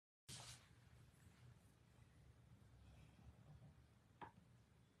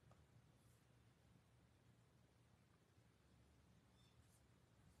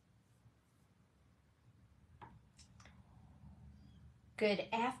Good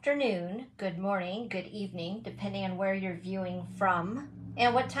afternoon, good morning, good evening, depending on where you're viewing from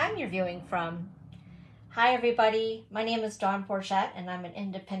and what time you're viewing from. Hi everybody, my name is Dawn Porchette and I'm an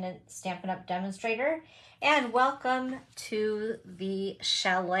independent Stampin' Up! Demonstrator, and welcome to the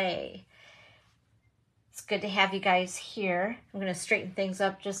chalet. It's good to have you guys here. I'm going to straighten things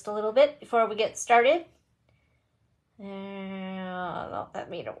up just a little bit before we get started. Oh, that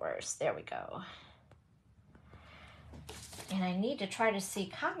made it worse. There we go. And I need to try to see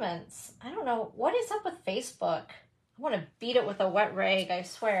comments. I don't know, what is up with Facebook? I want to beat it with a wet rag, I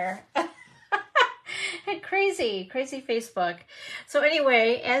swear. Crazy Facebook. So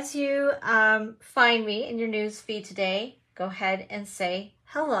anyway, as you find me in your news feed today, go ahead and say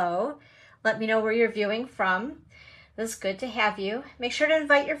hello. Let me know where you're viewing from. It's good to have you. Make sure to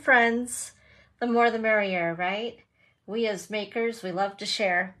invite your friends. The more the merrier, right? We as makers, we love to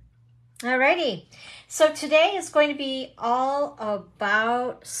share. Alrighty, so today is going to be all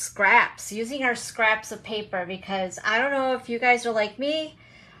about scraps, using our scraps of paper, because I don't know if you guys are like me.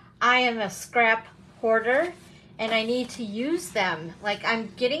 I am a scrap hoarder and I need to use them. Like, I'm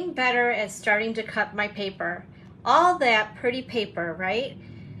getting better at starting to cut my paper. All that pretty paper, right?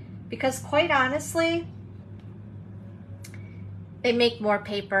 Because quite honestly, they make more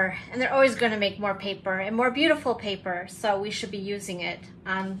paper, and they're always going to make more paper and more beautiful paper, so we should be using it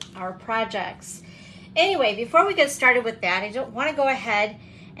on our projects. Anyway, before we get started with that, I want to go ahead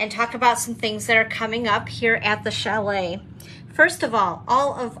and talk about some things that are coming up here at the chalet. First of all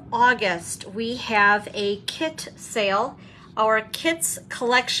of August, we have a kit sale. Our kits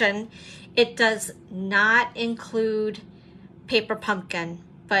collection, it does not include paper pumpkin,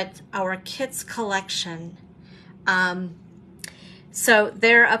 but our kits collection, so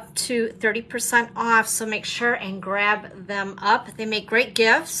they're up to 30% off, so make sure and grab them up. They make great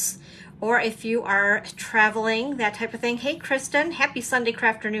gifts, or if you are traveling, that type of thing. Hey, Kristen, happy Sunday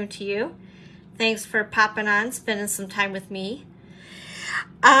afternoon to you. Thanks for popping on, spending some time with me.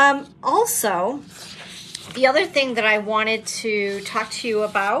 Also, the other thing that I wanted to talk to you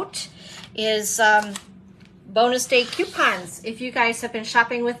about is bonus day coupons. If you guys have been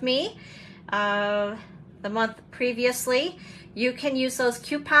shopping with me the month previously, you can use those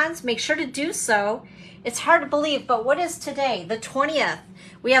coupons. Make sure to do so. It's hard to believe, but what is today? The 20th.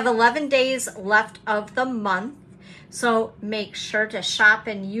 We have 11 days left of the month. So make sure to shop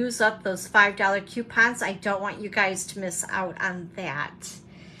and use up those $5 coupons. I don't want you guys to miss out on that.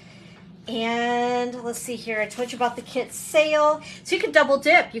 And let's see here. I told you about the kit sale. So you could double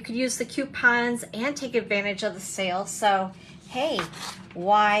dip. You could use the coupons and take advantage of the sale. So, hey,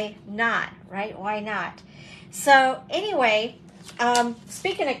 why not, right? Why not? So anyway,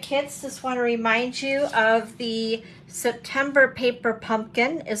 speaking of kits, just want to remind you of the September paper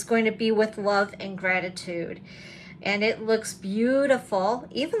pumpkin is going to be with love and gratitude. And it looks beautiful.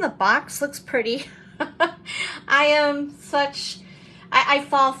 Even the box looks pretty. I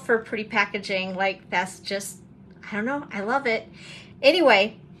fall for pretty packaging. Like, that's just, I don't know, I love it.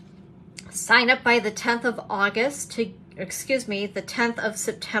 Anyway, sign up by the 10th of August to, the 10th of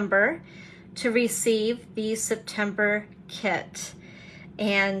September to receive the September kit.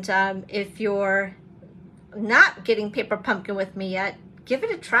 And if you're not getting paper pumpkin with me yet, give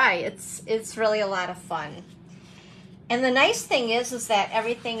it a try. It's really a lot of fun. And the nice thing is that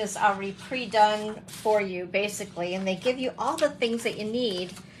everything is already pre-done for you, basically, and they give you all the things that you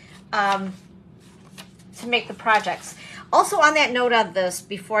need to make the projects. Also, on that note of this,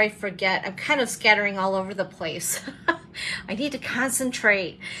 before I forget, I'm kind of scattering all over the place. I need to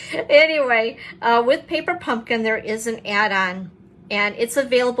concentrate. Anyway, with Paper Pumpkin, there is an add-on, and it's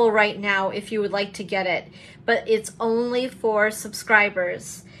available right now if you would like to get it, but it's only for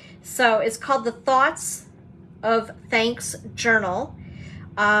subscribers. So it's called the Thoughts of Thanks Journal.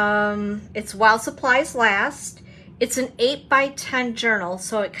 It's While Supplies Last. It's an 8x10 journal,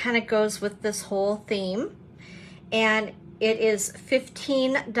 so it kind of goes with this whole theme. And it is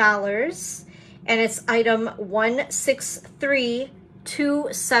 $15, and it's item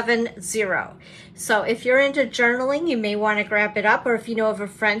 163270. So if you're into journaling, you may want to grab it up, or if you know of a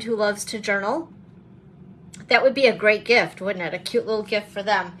friend who loves to journal, that would be a great gift, wouldn't it? A cute little gift for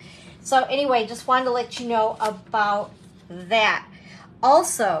them. So anyway, just wanted to let you know about that.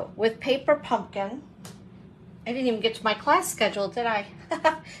 Also, with Paper Pumpkin, I didn't even get to my class schedule, did I?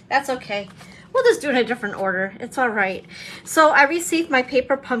 That's okay. We'll just do it in a different order. It's all right. So I received my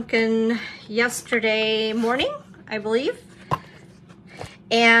Paper Pumpkin yesterday morning, I believe.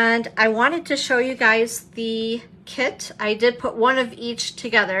 And I wanted to show you guys the kit. I did put one of each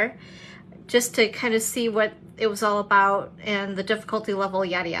together just to kind of see what it was all about and the difficulty level,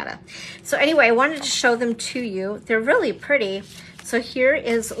 yada yada. So anyway, I wanted to show them to you. They're really pretty. So here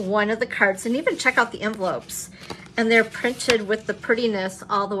is one of the cards, and even check out the envelopes. And they're printed with the prettiness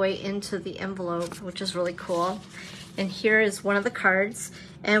all the way into the envelope, which is really cool. And here is one of the cards.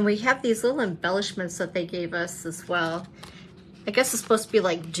 And we have these little embellishments that they gave us as well. I guess it's supposed to be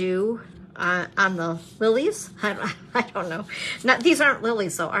like dew on the lilies. I don't know. These aren't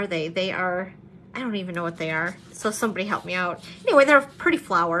lilies though, are they? They are, I don't even know what they are. So somebody help me out. Anyway, they're a pretty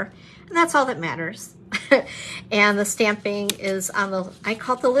flower, and that's all that matters. And the stamping is on the, I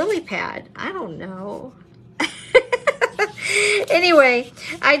call it the lily pad. I don't know. Anyway,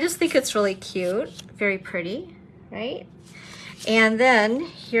 I just think it's really cute. Very pretty, right? And then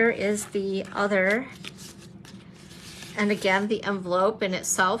here is the other. And again, the envelope in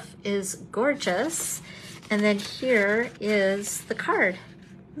itself is gorgeous. And then here is the card.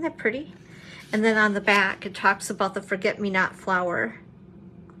 Isn't that pretty? And then on the back, it talks about the forget-me-not flower.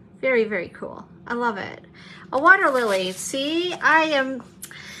 Very, very cool. I love it. A water lily. See, I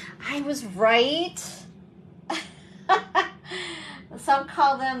was right. Some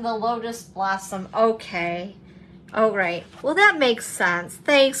call them the lotus blossom. Okay. Oh, right. Well, that makes sense.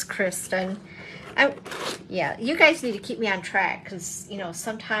 Thanks, Kristen. Yeah, you guys need to keep me on track because, you know,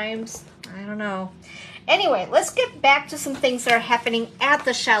 sometimes, I don't know. Anyway, let's get back to some things that are happening at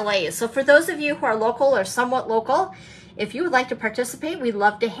the chalet. So for those of you who are local or somewhat local, if you would like to participate, we'd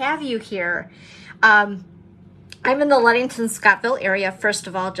love to have you here. I'm in the Ludington-Scottville area, first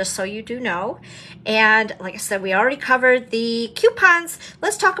of all, just so you do know. And like I said, we already covered the coupons.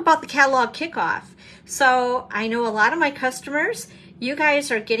 Let's talk about the catalog kickoff. So I know a lot of my customers, you guys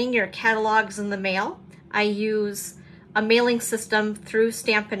are getting your catalogs in the mail. I use a mailing system through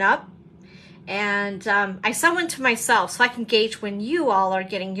Stampin' Up. And I send one to myself so I can gauge when you all are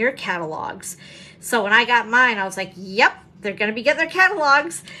getting your catalogs. So when I got mine, I was like, yep, they're going to be getting their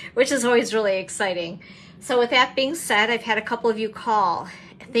catalogs, which is always really exciting. So with that being said, I've had a couple of you call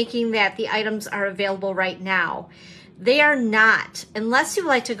thinking that the items are available right now. They are not, unless you'd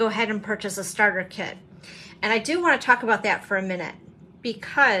like to go ahead and purchase a starter kit. And I do want to talk about that for a minute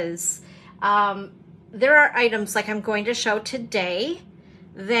because there are items like I'm going to show today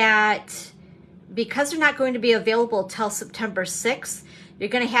that because they're not going to be available till September 6th, you're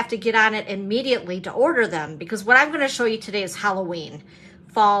going to have to get on it immediately to order them because what I'm going to show you today is Halloween,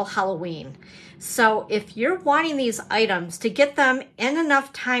 fall Halloween. So if you're wanting these items to get them in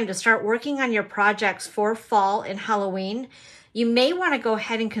enough time to start working on your projects for fall and Halloween, you may want to go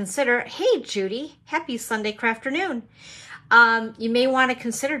ahead and consider, hey Judy, happy Sunday crafternoon. You may want to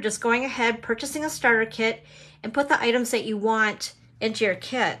consider just going ahead, purchasing a starter kit and put the items that you want into your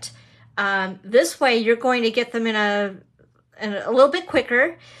kit. This way you're going to get them in a little bit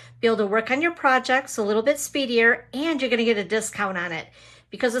quicker, be able to work on your projects a little bit speedier, and you're going to get a discount on it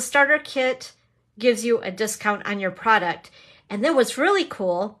because a starter kit gives you a discount on your product. And then what's really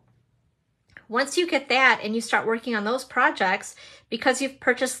cool, once you get that and you start working on those projects, because you've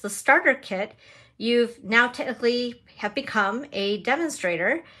purchased the starter kit, you've now technically have become a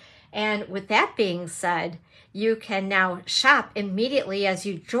demonstrator. And with that being said, you can now shop immediately as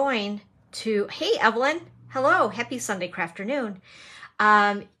you join to, hey Evelyn, hello, happy Sunday crafternoon.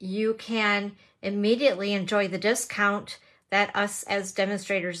 You can immediately enjoy the discount that us as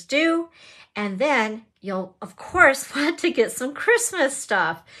demonstrators do. And then you'll, of course, want to get some Christmas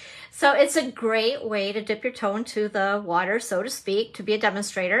stuff. So it's a great way to dip your toe into the water, so to speak, to be a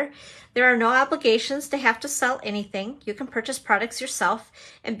demonstrator. There are no obligations to have to sell anything. You can purchase products yourself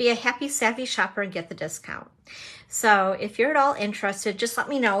and be a happy, savvy shopper and get the discount. So if you're at all interested, just let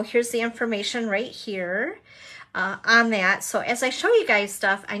me know. Here's the information right here on that. So as I show you guys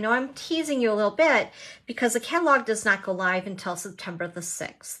stuff, I know I'm teasing you a little bit because the catalog does not go live until September the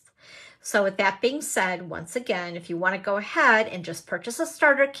 6th. So with that being said, once again, if you want to go ahead and just purchase a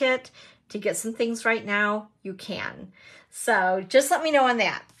starter kit to get some things right now, you can. So just let me know on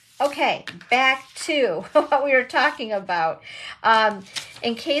that. Okay, back to what we were talking about.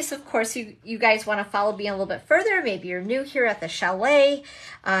 In case, of course, you guys want to follow me a little bit further, maybe you're new here at the chalet,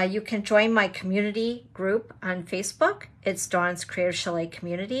 you can join my community group on Facebook. It's Dawn's Creative Chalet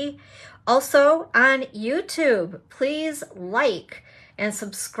Community. Also on YouTube, please like and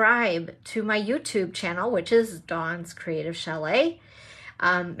subscribe to my YouTube channel, which is Dawn's Creative Chalet.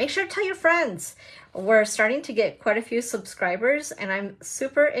 Make sure to tell your friends. We're starting to get quite a few subscribers, and I'm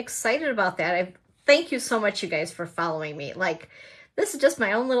super excited about that. Thank you so much, you guys, for following me. Like, this is just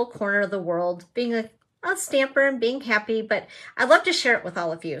my own little corner of the world, being a stamper and being happy, but I'd love to share it with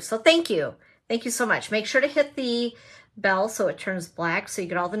all of you. So thank you. Thank you so much. Make sure to hit the bell so it turns black, so you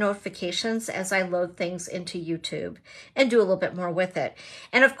get all the notifications as I load things into YouTube and do a little bit more with it.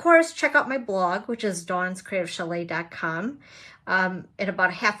 And of course, check out my blog, which is dawnscreativechalet.com. In about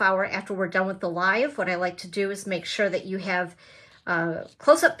a half hour after we're done with the live, what I like to do is make sure that you have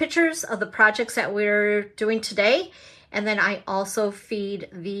close-up pictures of the projects that we're doing today. And then I also feed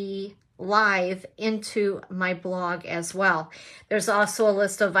the live into my blog as well. There's also a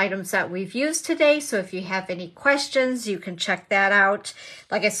list of items that we've used today, so if you have any questions, you can check that out.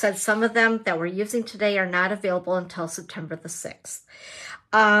 Like I said, some of them that we're using today are not available until September the 6th.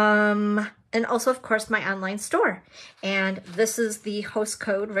 And also, of course, my online store. And this is the host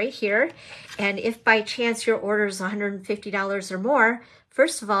code right here. And if by chance your order is $150 or more,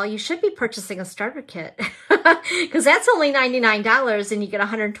 first of all, you should be purchasing a starter kit because that's only $99 and you get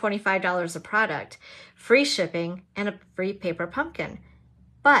 $125 a product, free shipping, and a free paper pumpkin.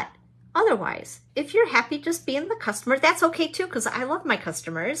 But otherwise, if you're happy just being the customer, that's okay too, because I love my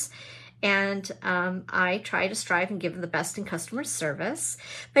customers. And I try to strive and give them the best in customer service.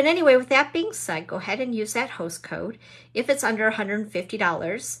 But anyway, with that being said, go ahead and use that host code if it's under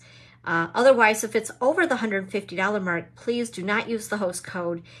 $150. Otherwise, if it's over the $150 mark, please do not use the host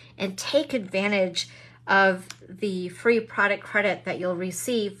code and take advantage of the free product credit that you'll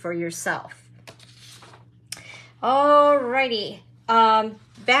receive for yourself. Alrighty,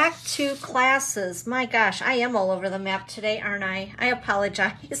 back to classes. My gosh, I am all over the map today, aren't I? I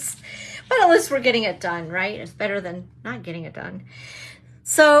apologize, but at least we're getting it done, right? It's better than not getting it done.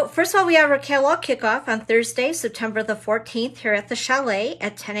 So first of all, we have our catalog kickoff on Thursday, September the 14th here at the Chalet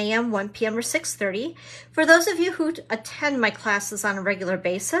at 10 a.m., 1 p.m., or 6:30. For those of you who attend my classes on a regular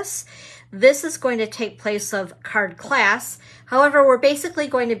basis, this is going to take place of card class. However, we're basically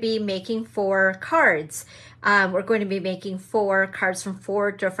going to be making 4 cards. We're going to be making 4 cards from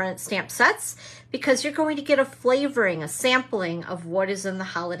 4 different stamp sets because you're going to get a flavoring, a sampling of what is in the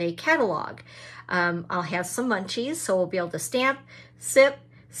holiday catalog. I'll have some munchies, so we'll be able to stamp, sip,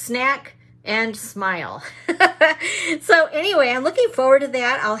 snack, and smile. So anyway, I'm looking forward to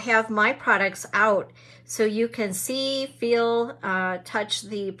that. I'll have my products out so you can see, feel, touch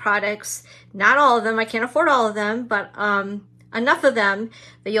the products. Not all of them, I can't afford all of them, but enough of them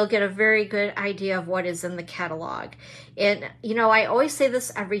that you'll get a very good idea of what is in the catalog. And you know, I always say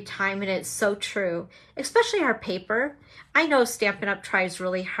this every time, and it's so true, especially our paper. I know Stampin' Up! Tries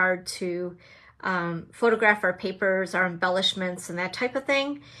really hard to photograph our papers, our embellishments, and that type of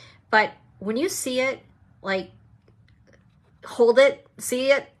thing. But when you see it, like hold it,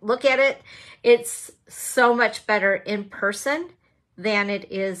 see it, look at it, it's so much better in person than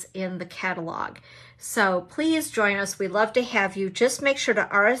it is in the catalog. So please join us. We'd love to have you. Just make sure to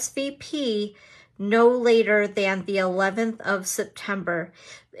RSVP no later than the 11th of September.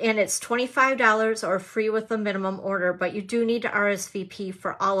 And it's $25 or free with a minimum order, but you do need to RSVP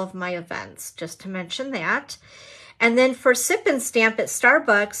for all of my events, just to mention that. And then for Sip and Stamp at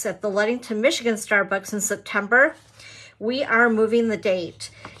Starbucks, at the Ludington, Michigan Starbucks in September, we are moving the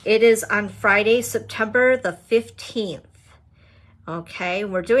date. It is on Friday, September the 15th. Okay,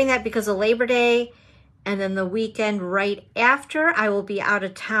 we're doing that because of Labor Day. And then the weekend right after, I will be out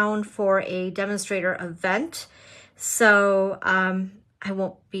of town for a demonstrator event. So I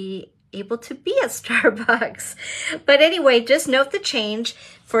won't be able to be at Starbucks. But anyway, just note the change.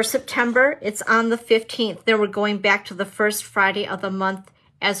 For September, it's on the 15th. Then we're going back to the first Friday of the month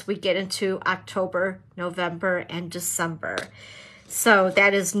as we get into October, November, and December. So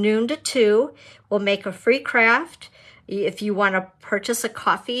that is noon to 2. We'll make a free craft. If you want to purchase a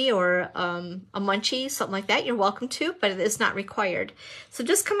coffee or a munchie, something like that, you're welcome to, but it is not required. So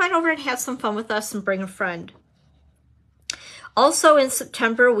just come on over and have some fun with us and bring a friend. Also in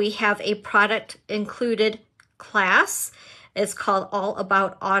September, we have a product included class. It's called All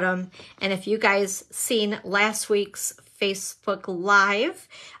About Autumn. And if you guys seen last week's Facebook Live,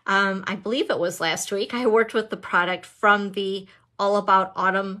 I believe it was last week, I worked with the product from the All About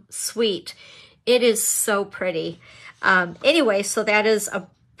Autumn suite. It is so pretty. Anyway, so that is a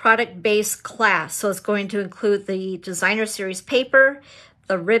product-based class. So it's going to include the designer series paper,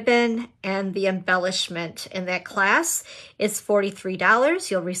 the ribbon, and the embellishment in that class. It's $43.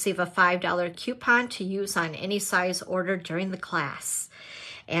 You'll receive a $5 coupon to use on any size order during the class.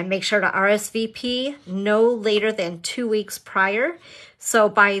 And make sure to RSVP no later than 2 weeks prior. So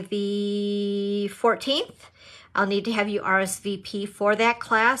by the 14th, I'll need to have you RSVP for that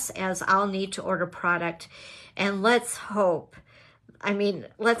class, as I'll need to order product. And let's hope I mean,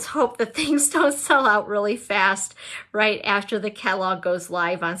 let's hope that things don't sell out really fast right after the catalog goes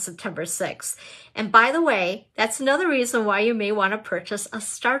live on September 6th. And by the way, that's another reason why you may want to purchase a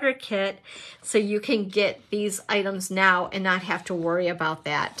starter kit so you can get these items now and not have to worry about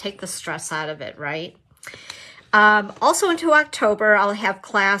that. Take the stress out of it, right? Also into October, I'll have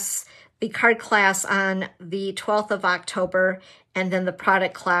the card class on the 12th of October, and then the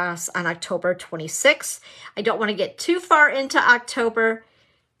product class on October 26th. I don't want to get too far into October.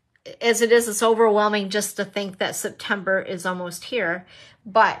 As it is, it's overwhelming just to think that September is almost here,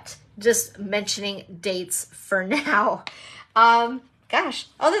 but just mentioning dates for now. Gosh,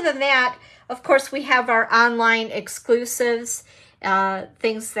 other than that, of course, we have our online exclusives,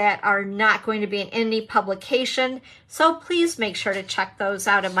 things that are not going to be in any publication. So please make sure to check those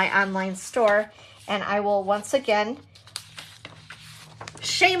out in my online store. And I will once again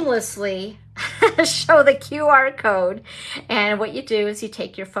shamelessly show the QR code. And what you do is you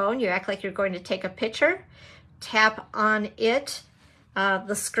take your phone, you act like you're going to take a picture, tap on it,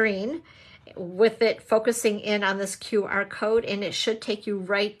 the screen, with it focusing in on this QR code, and it should take you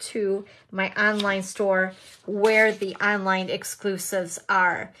right to my online store where the online exclusives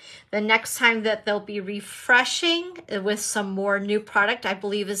are. The next time that they'll be refreshing with some more new product, I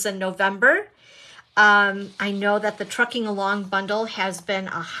believe, is in November. I know that the Trucking Along bundle has been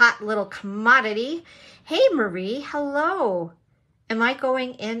a hot little commodity. Hey, Marie, hello. Am I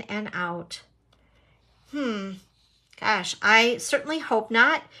going in and out? Gosh, I certainly hope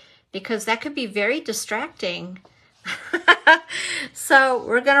not, because that could be very distracting. So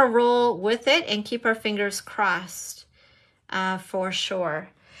we're going to roll with it and keep our fingers crossed for sure.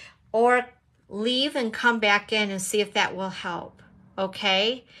 Or leave and come back in and see if that will help.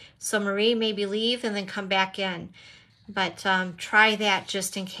 Okay? So Marie, maybe leave and then come back in. But try that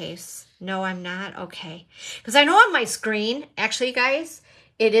just in case. No, I'm not? Okay. Because I know on my screen, actually, guys,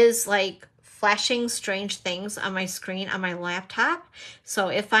 it is like flashing strange things on my screen on my laptop. So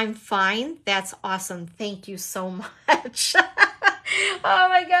if I'm fine, that's awesome. Thank you so much. Oh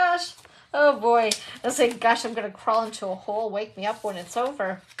my gosh. Oh boy. I say, gosh, I'm going to crawl into a hole. Wake me up when it's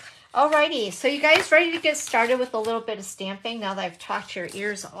over. Alrighty. So you guys ready to get started with a little bit of stamping now that I've talked your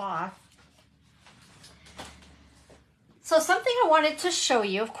ears off? So something I wanted to show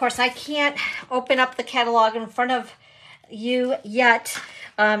you, of course, I can't open up the catalog in front of you yet.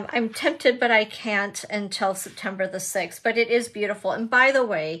 I'm tempted, but I can't until September the 6th, but it is beautiful. And by the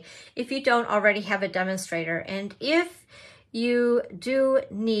way, if you don't already have a demonstrator, and if you do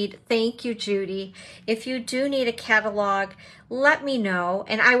need, thank you, Judy, if you do need a catalog, let me know,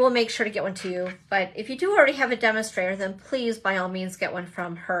 and I will make sure to get one to you. But if you do already have a demonstrator, then please, by all means, get one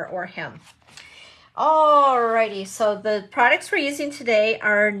from her or him. Alrighty, so the products we're using today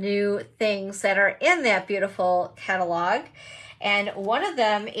are new things that are in that beautiful catalog. And one of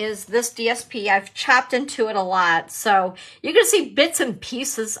them is this DSP. I've chopped into it a lot, so you're going to see bits and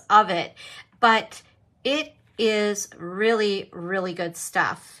pieces of it, but it is really, really good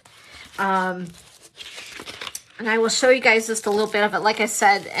stuff. And I will show you guys just a little bit of it, like I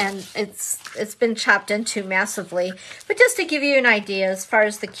said, and it's been chopped into massively. But just to give you an idea as far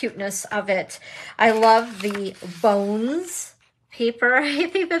as the cuteness of it, I love the bones paper. I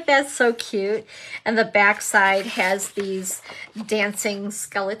think that that's so cute. And the back side has these dancing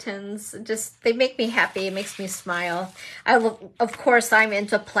skeletons. Just, they make me happy. It makes me smile. Of course, I'm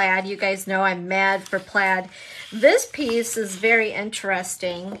into plaid. You guys know I'm mad for plaid. This piece is very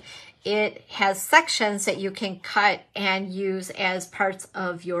interesting. It has sections that you can cut and use as parts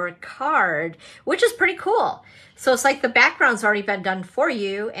of your card, which is pretty cool. So it's like the background's already been done for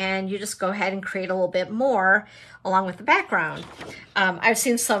you, and you just go ahead and create a little bit more along with the background. I've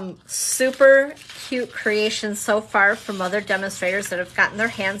seen some super cute creations so far from other demonstrators that have gotten their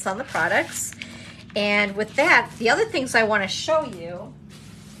hands on the products. And with that, the other things I want to show you,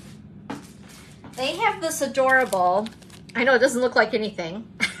 they have this adorable, I know it doesn't look like anything.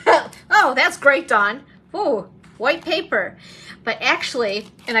 Oh, that's great, Dawn. Ooh, white paper. But actually,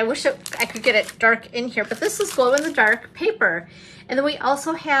 and I wish I could get it dark in here, but this is glow in the dark paper. And then we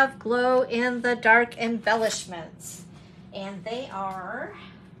also have glow in the dark embellishments. And they are,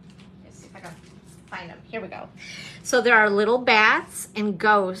 let's see if I can find them. Here we go. So there are little bats and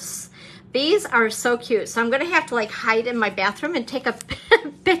ghosts. These are so cute. So I'm going to have to like hide in my bathroom and take a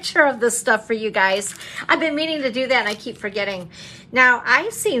picture of this stuff for you guys. I've been meaning to do that and I keep forgetting. Now,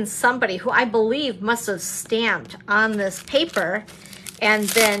 I've seen somebody who I believe must have stamped on this paper and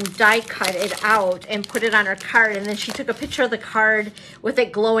then die cut it out and put it on her card. And then she took a picture of the card with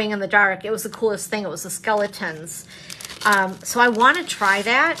it glowing in the dark. It was the coolest thing. It was the skeletons. So I want to try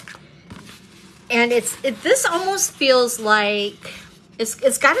that. And this almost feels like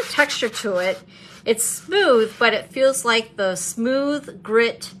it's got a texture to it. It's smooth, but it feels like the smooth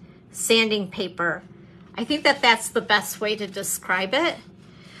grit sanding paper. I think that that's the best way to describe it.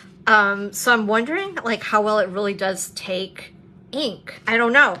 So I'm wondering like how well it really does take ink. I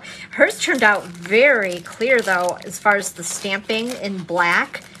don't know. Hers turned out very clear though, as far as the stamping in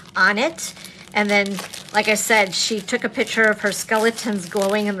black on it. And then, like I said, she took a picture of her skeletons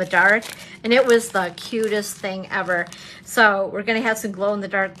glowing in the dark, and it was the cutest thing ever. So we're gonna have some glow in the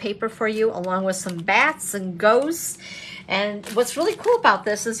dark paper for you, along with some bats and ghosts. And what's really cool about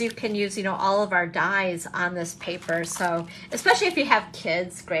this is you can use, you know, all of our dies on this paper. So especially if you have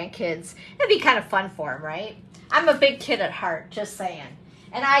kids, grandkids, it'd be kind of fun for them, right? I'm a big kid at heart, just saying.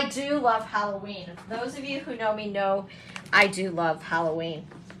 And I do love Halloween. Those of you who know me know I do love Halloween.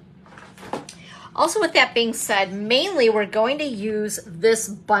 Also, with that being said, mainly we're going to use this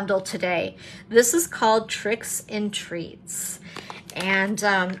bundle today. This is called Tricks and Treats. And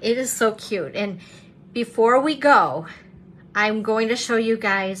it is so cute. And before we go, I'm going to show you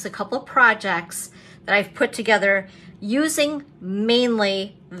guys a couple of projects that I've put together using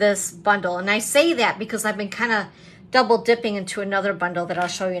mainly this bundle. And I say that because I've been kind of double dipping into another bundle that I'll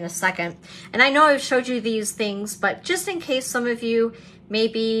show you in a second. And I know I've showed you these things, but just in case some of you may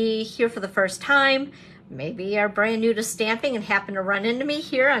be here for the first time, maybe are brand new to stamping and happen to run into me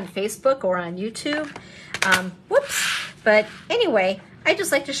here on Facebook or on YouTube. Whoops. But anyway, I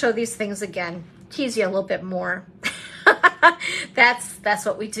just like to show these things again, tease you a little bit more. That's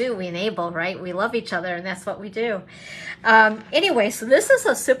what we do. We enable, right? We love each other, and that's what we do. Anyway, so this is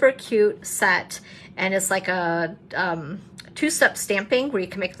a super cute set, and it's like a two-step stamping where you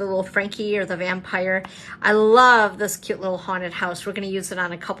can make the little Frankie or the vampire. I love this cute little haunted house. We're going to use it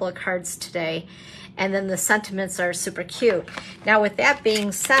on a couple of cards today, and then the sentiments are super cute. Now, with that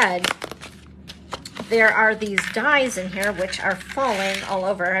being said, there are these dies in here which are falling all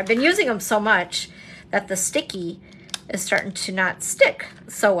over. I've been using them so much that the sticky is starting to not stick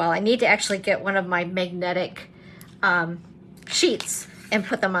so well. I need to actually get one of my magnetic sheets and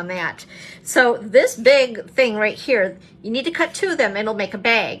put them on that. So this big thing right here, you need to cut 2 of them and it'll make a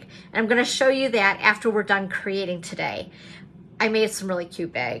bag. And I'm gonna show you that after we're done creating today. I made some really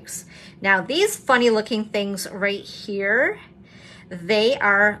cute bags. Now these funny looking things right here, they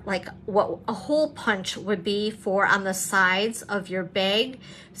are like what a hole punch would be for on the sides of your bag,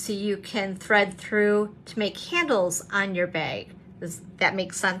 so you can thread through to make handles on your bag. Does that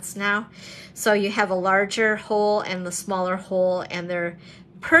make sense now? So you have a larger hole and the smaller hole, and they're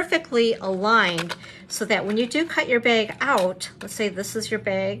perfectly aligned so that when you do cut your bag out, let's say this is your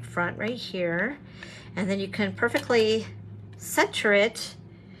bag front right here, and then you can perfectly center it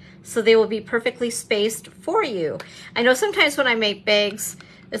so they will be perfectly spaced for you. I know sometimes when I make bags,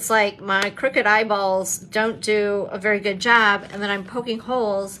 it's like my crooked eyeballs don't do a very good job, and then I'm poking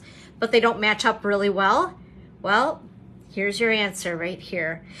holes, but they don't match up really well. Well, here's your answer right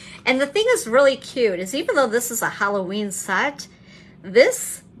here. And the thing is really cute is even though this is a Halloween set,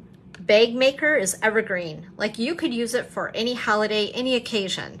 this bag maker is evergreen. Like you could use it for any holiday, any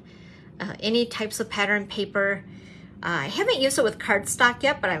occasion, any types of pattern paper. I haven't used it with cardstock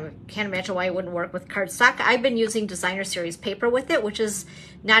yet, but I can't imagine why it wouldn't work with cardstock. I've been using designer series paper with it, which is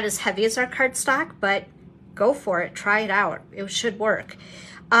not as heavy as our cardstock, but go for it, try it out. It should work.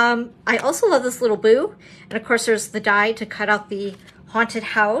 I also love this little boo. And of course there's the die to cut out the haunted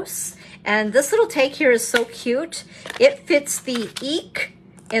house. And this little tag here is so cute. It fits the eek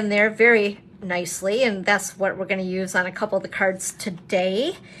in there very nicely. And that's what we're gonna use on a couple of the cards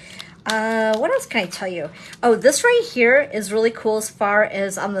today. What else can I tell you? Oh, this right here is really cool as far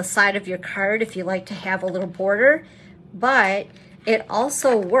as on the side of your card if you like to have a little border, but it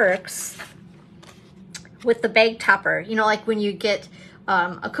also works with the bag topper. You know, like when you get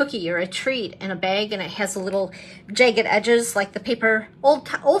a cookie or a treat in a bag and it has a little jagged edges like the paper,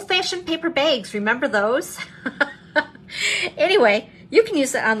 old-fashioned paper bags. Remember those? Anyway, you can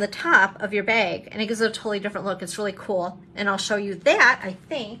use it on the top of your bag and it gives it a totally different look. It's really cool. And I'll show you that, I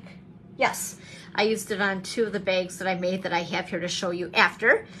think. Yes, I used it on 2 of the bags that I made that I have here to show you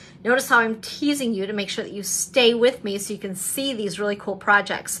after. Notice how I'm teasing you to make sure that you stay with me so you can see these really cool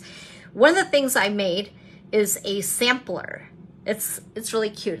projects. One of the things I made is a sampler. It's really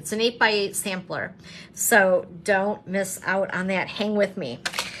cute. It's an 8x8 sampler. So don't miss out on that. Hang with me.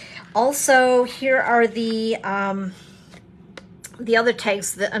 Also, here are the other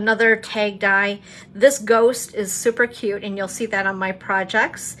tags, another tag die. This ghost is super cute, and you'll see that on my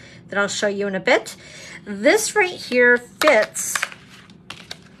projects that I'll show you in a bit. This right here fits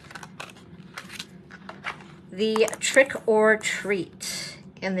the trick or treat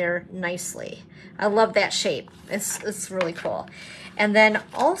in there nicely. I love that shape. It's really cool. And then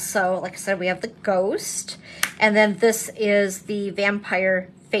also, like I said, we have the ghost. And then this is the vampire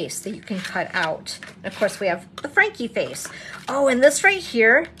face that you can cut out. And of course, we have the Frankie face. Oh, and this right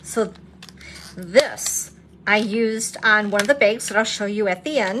here. So this I used on one of the bags that I'll show you at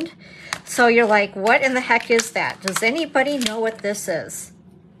the end. So you're like, what in the heck is that? Does anybody know what this is?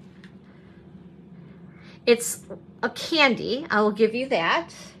 It's a candy. I will give you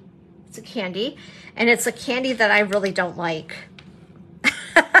that. It's a candy. And it's a candy that I really don't like.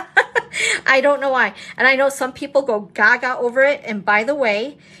 I don't know why. And I know some people go gaga over it. And by the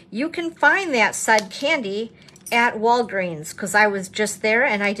way, you can find that said candy at Walgreens, because I was just there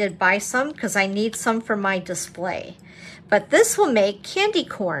and I did buy some because I need some for my display. But this will make candy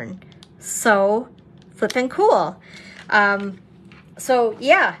corn. So flippin' cool. So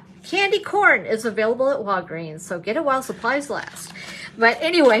yeah, candy corn is available at Walgreens. So get it while supplies last. But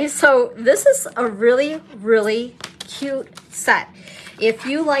anyway, so this is a really, really cute set. If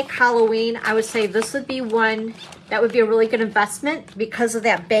you like Halloween, I would say this would be one that would be a really good investment because of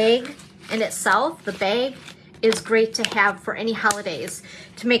that bag in itself. The bag is great to have for any holidays,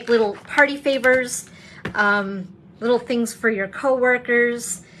 to make little party favors, little things for your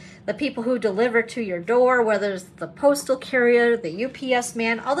coworkers, the people who deliver to your door, whether it's the postal carrier, the UPS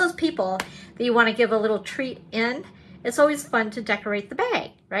man, all those people that you want to give a little treat in. It's always fun to decorate the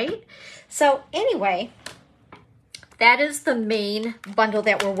bag, right? So anyway, that is the main bundle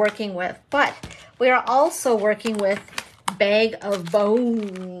that we're working with, but we are also working with Bag of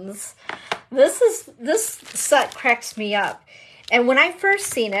Bones. This set cracks me up. And when I first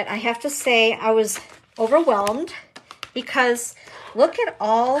seen it, I have to say I was overwhelmed because look at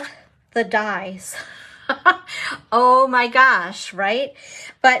all the dies. Oh my gosh, right?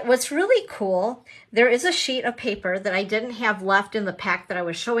 But what's really cool, there is a sheet of paper that I didn't have left in the pack that I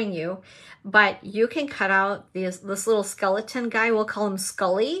was showing you, but you can cut out this little skeleton guy. We'll call him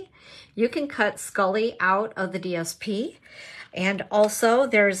Scully. You can cut Scully out of the DSP. And also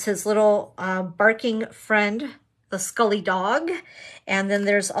there's his little barking friend, the Scully dog. And then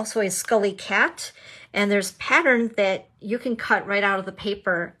there's also a Scully cat. And there's patterns that you can cut right out of the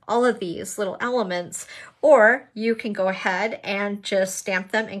paper, all of these little elements, or you can go ahead and just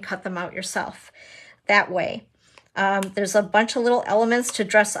stamp them and cut them out yourself that way. There's a bunch of little elements to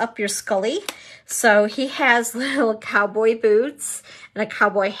dress up your Scully. So he has little cowboy boots and a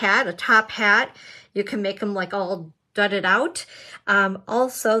cowboy hat, a top hat. You can make them like all dudded out.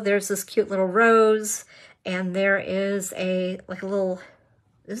 Also, there's this cute little rose, and there is like a little,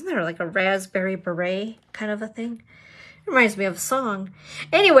 isn't there like a raspberry beret kind of a thing? It reminds me of a song.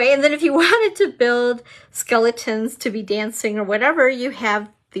 Anyway, and then if you wanted to build skeletons to be dancing or whatever, you have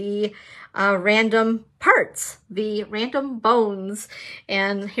the random parts, the random bones.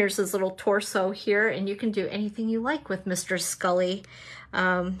 And here's his little torso here, and you can do anything you like with Mr. Scully.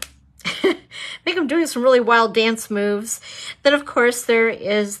 Make him doing some really wild dance moves. Then of course there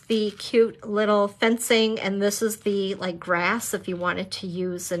is the cute little fencing, and this is the like grass if you wanted to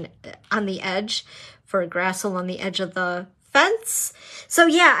use on the edge for a grass along the edge of the fence. So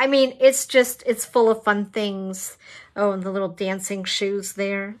yeah, I mean, it's full of fun things. Oh, and the little dancing shoes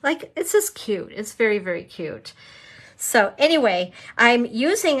there. Like, it's just cute. It's very, very cute. So anyway, I'm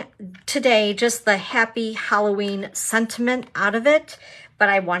using today just the happy Halloween sentiment out of it, but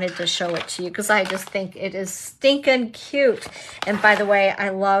I wanted to show it to you because I just think it is stinking cute. And by the way, I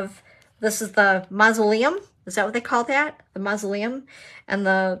love, this is the mausoleum. Is that what they call that? The mausoleum and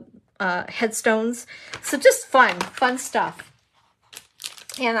the headstones. So just fun stuff.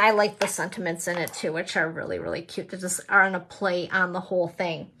 And I like the sentiments in it too, which are really, really cute. They just are on a play on the whole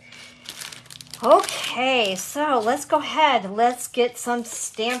thing. Okay, so let's go ahead. Let's get some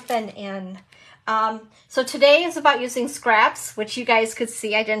Stampin' in. So today is about using scraps, which you guys could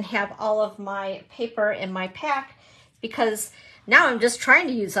see I didn't have all of my paper in my pack because now I'm just trying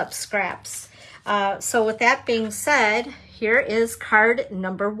to use up scraps. So with that being said, here is card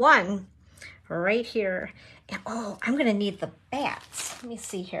number 1 right here. And oh, I'm gonna need the bats. Let me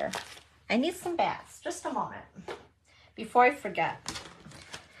see here. I need some bats, just a moment, before I forget.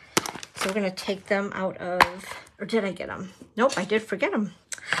 So we're gonna take them out of, or did I get them? Nope, I did forget them.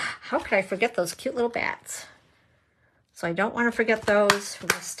 How could I forget those cute little bats? So I don't wanna forget those. We're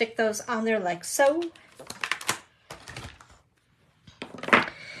gonna stick those on there like so.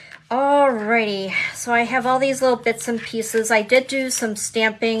 Alrighty, so I have all these little bits and pieces. I did do some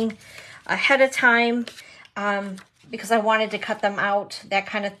stamping ahead of time because I wanted to cut them out, that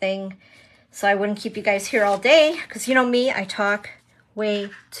kind of thing, so I wouldn't keep you guys here all day, because you know me, I talk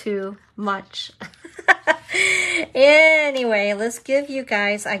way too much. Anyway, let's give you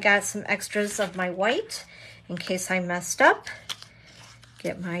guys, I got some extras of my white in case I messed up.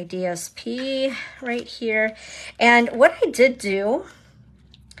 Get my DSP right here. And what I did do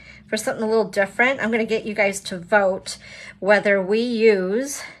for something a little different, I'm going to get you guys to vote whether we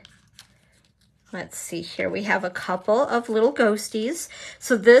use, let's see here, we have a couple of little ghosties.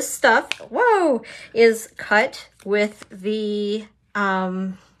 So this stuff, whoa, is cut with the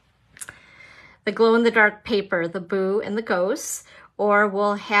glow-in-the-dark paper, the Boo and the Ghosts, or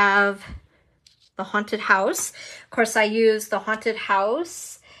we'll have the Haunted House. Of course, I use the Haunted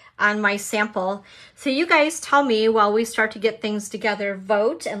House on my sample. So you guys tell me while we start to get things together,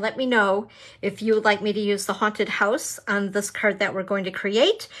 vote and let me know if you would like me to use the Haunted House on this card that we're going to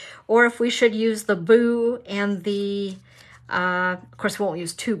create, or if we should use the Boo and the, of course we won't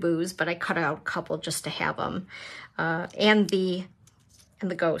use two Boos, but I cut out a couple just to have them, and the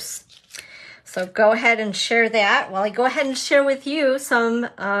Ghosts. So go ahead and share that while I go ahead and share with you some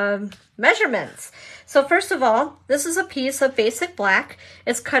measurements. So first of all, this is a piece of basic black.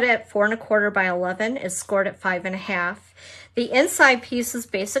 It's cut at 4 1/4 by 11. It's scored at 5 1/2. The inside piece is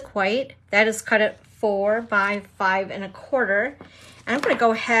basic white. That is cut at 4 by 5 1/4. And I'm going to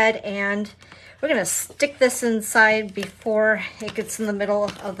go ahead and we're going to stick this inside before it gets in the middle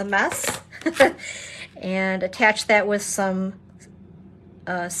of the mess and attach that with some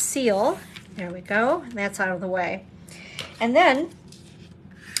seal. There we go. That's out of the way. And then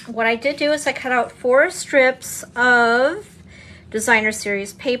what I did do is I cut out 4 strips of designer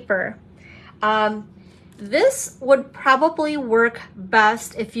series paper. This would probably work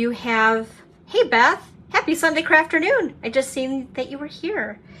best if you have, hey Beth, happy Sunday afternoon. I just seen that you were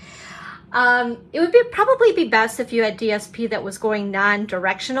here. It would probably be best if you had DSP that was going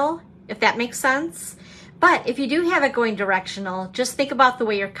non-directional, if that makes sense. But if you do have it going directional, just think about the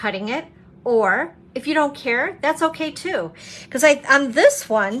way you're cutting it. Or if you don't care, that's okay too. Because on this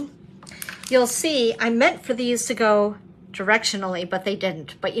one, you'll see I meant for these to go directionally, but they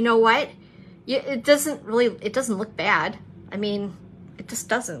didn't. But you know what? It doesn't look bad. I mean, it just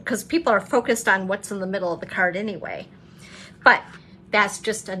doesn't, because people are focused on what's in the middle of the card anyway. But that's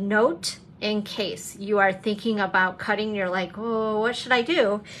just a note in case you are thinking about cutting. You're like, oh, what should I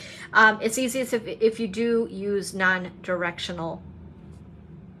do? It's easiest if you do use non-directional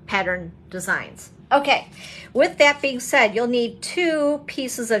pattern designs. Okay, with that being said, you'll need 2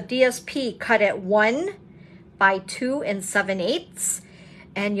 pieces of DSP cut at 1 by 2 7/8,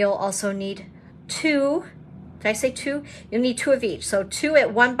 and you'll also need 2, did I say 2? You'll need 2 of each. So 2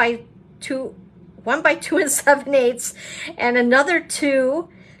 at 1 by 2 7/8, and another 2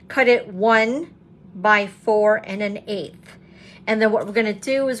 cut at 1 by 4 1/8. And then what we're gonna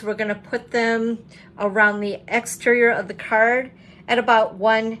do is we're gonna put them around the exterior of the card at about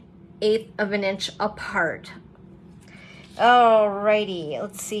 1/8 of an inch apart. Alrighty,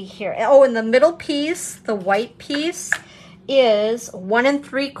 let's see here. Oh, and the middle piece, the white piece, is 1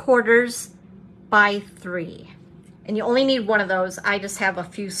 3/4 by 3. And you only need one of those. I just have a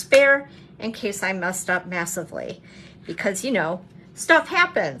few spare in case I messed up massively, because you know, stuff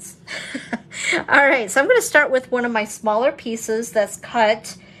happens. All right, so I'm going to start with one of my smaller pieces that's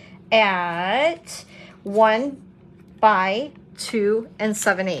cut at 1 by 2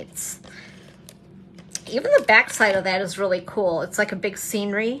 7/8. Even the back side of that is really cool. It's like a big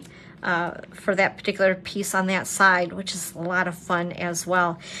scenery for that particular piece on that side, which is a lot of fun as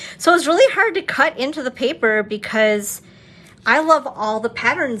well. So it's really hard to cut into the paper because I love all the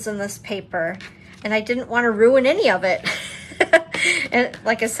patterns in this paper and I didn't want to ruin any of it. And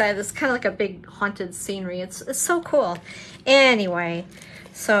like I said, it's kind of like a big haunted scenery. It's so cool. Anyway,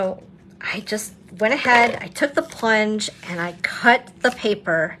 so I just went ahead, I took the plunge and I cut the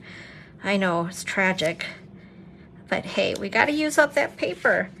paper. I know, it's tragic, but hey, we got to use up that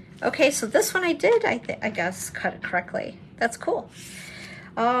paper. Okay, so this one I did, I guess, cut it correctly. That's cool.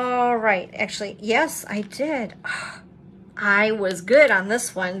 All right, actually, yes, I did. Oh, I was good on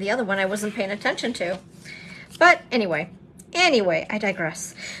this one. The other one I wasn't paying attention to. But anyway, I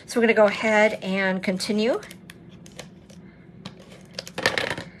digress. So we're gonna go ahead and continue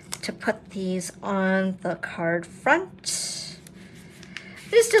to put these on the card front.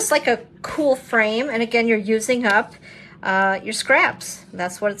 It's just like a cool frame, and again, you're using up your scraps.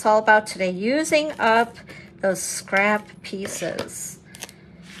 That's what it's all about today, using up those scrap pieces,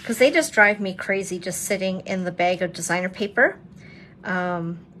 because they just drive me crazy just sitting in the bag of designer paper.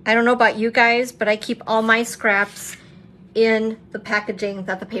 I don't know about you guys, but I keep all my scraps in the packaging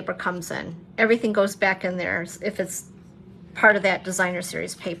that the paper comes in. Everything goes back in there if it's part of that designer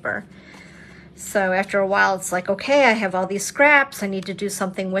series paper. So after a while, it's like, okay, I have all these scraps. I need to do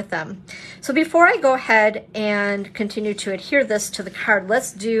something with them. So before I go ahead and continue to adhere this to the card,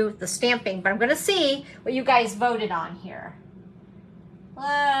 let's do the stamping. But I'm going to see what you guys voted on here.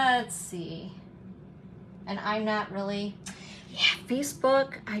 Let's see. And I'm not really, yeah,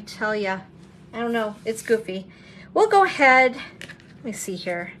 Facebook, I tell ya, I don't know, it's goofy. We'll go ahead, let me see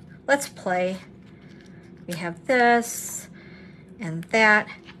here. Let's play. We have this and that.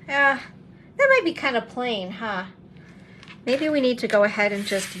 That might be kind of plain, huh? Maybe we need to go ahead and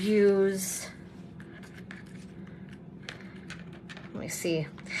just use, let me see.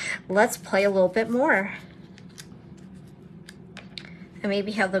 Let's play a little bit more. And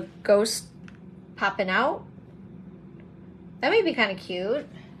maybe have the ghost popping out. That may be kind of cute.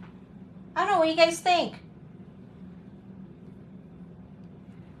 I don't know, what do you guys think?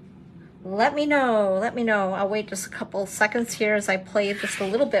 Let me know, let me know. I'll wait just a couple seconds here as I play just a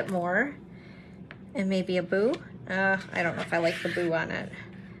little bit more. And maybe a boo. I don't know if I like the boo on it.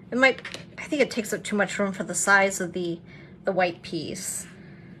 It might, I think it takes up too much room for the size of the white piece.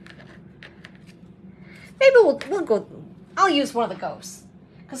 Maybe we'll go, I'll use one of the ghosts.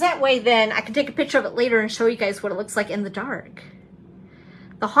 Because that way then I can take a picture of it later and show you guys what it looks like in the dark.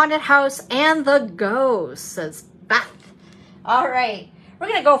 The haunted house and the ghost, says Beth. All right. We're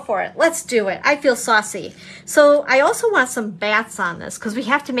gonna go for it. Let's do it. I feel saucy. So I also want some bats on this because we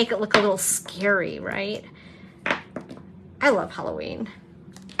have to make it look a little scary, right? I love Halloween.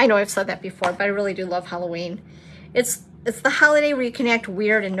 I know I've said that before, but I really do love Halloween. It's the holiday where you can act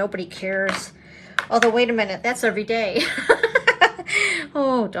weird and nobody cares. Although, wait a minute, that's every day.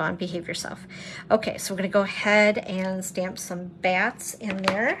 Oh, Dawn, behave yourself. Okay, so we're gonna go ahead and stamp some bats in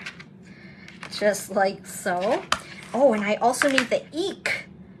there. Just like so. Oh, and I also need the eek.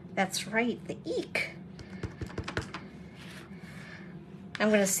 That's right, the eek. I'm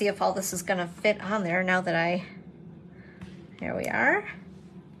going to see if all this is going to fit on there now that here we are.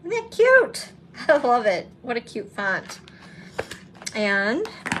 Isn't that cute? I love it. What a cute font. And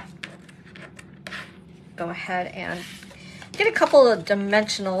go ahead and get a couple of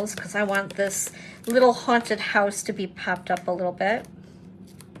dimensionals because I want this little haunted house to be popped up a little bit.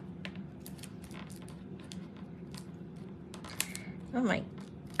 Oh my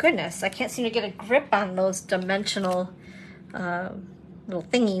goodness, I can't seem to get a grip on those dimensional little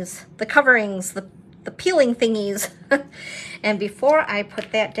thingies, the coverings, the peeling thingies. And before I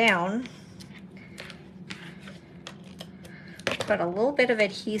put that down, put a little bit of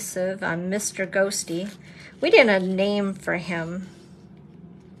adhesive on Mr. Ghosty. We did a name for him.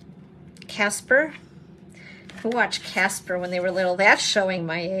 Casper. Who watched Casper when they were little? That's showing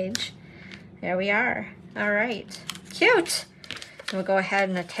my age. There we are. All right, cute. We'll go ahead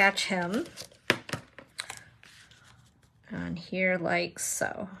and attach him on here like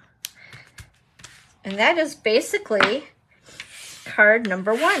so. And that is basically card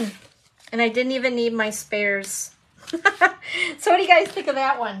number 1. And I didn't even need my spares. So what do you guys think of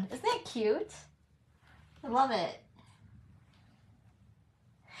that one? Isn't that cute? I love it.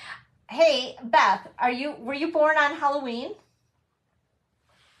 Hey, Beth, were you born on Halloween?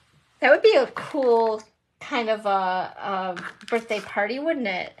 That would be a cool kind of a birthday party, wouldn't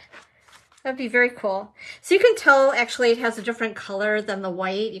it? That'd be very cool. So you can tell actually it has a different color than the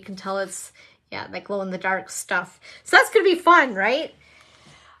white. You can tell it's, yeah, like glow in the dark stuff. So that's gonna be fun, right?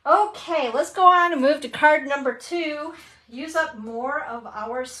 Okay, let's go on and move to card number 2. Use up more of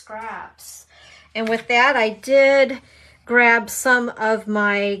our scraps. And with that, I did grab some of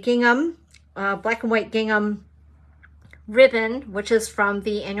my gingham, black and white gingham ribbon, which is from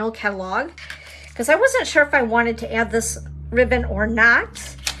the annual catalog. Because I wasn't sure if I wanted to add this ribbon or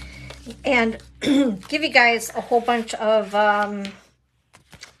not, and give you guys a whole bunch of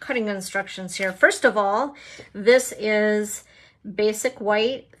cutting instructions here. First of all, this is basic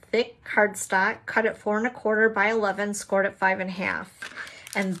white thick cardstock, cut at 4 1/4 by 11, scored at 5 1/2.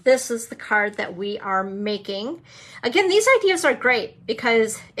 And this is the card that we are making. Again, these ideas are great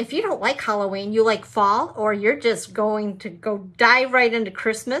because if you don't like Halloween, you like fall, or you're just going to go dive right into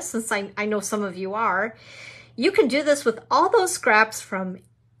Christmas, since I know some of you are, you can do this with all those scraps from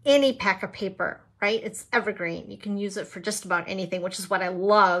any pack of paper, right? It's evergreen. You can use it for just about anything, which is what I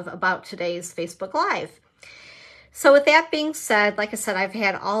love about today's Facebook Live. So with that being said, like I said, I've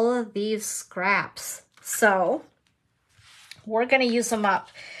had all of these scraps. So we're going to use them up.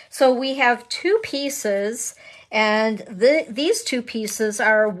 So we have 2 pieces, and these 2 pieces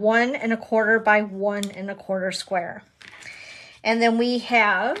are 1 1/4 by 1 1/4 square. And then we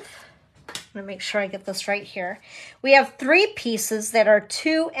have, I'm going to make sure I get this right here. We have 3 pieces that are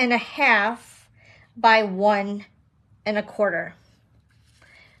 2 1/2 by 1 1/4.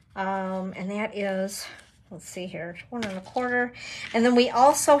 And that is, let's see here, 1 1/4. And then we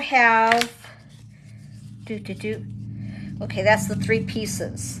also have, okay, that's the 3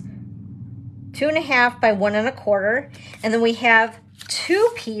 pieces. 2 1/2 by 1 1/4. And then we have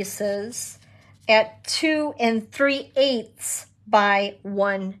 2 pieces at 2 3/8 by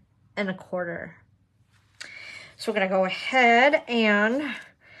 1 1/4. So we're gonna go ahead and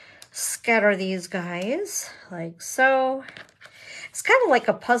scatter these guys like so. It's kind of like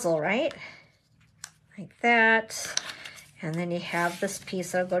a puzzle, right? Like that. And then you have this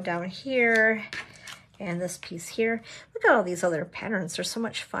piece that'll go down here and this piece here. Look at all these other patterns. They're so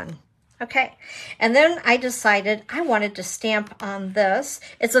much fun. Okay, and then I decided I wanted to stamp on this.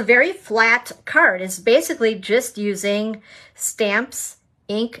 It's a very flat card. It's basically just using stamps,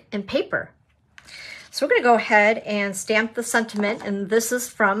 ink, and paper. So we're gonna go ahead and stamp the sentiment, and this is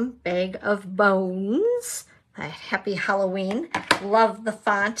from Bag of Bones. Happy Halloween. Love the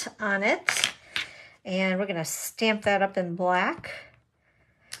font on it. And we're gonna stamp that up in black.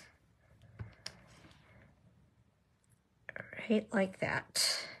 Right like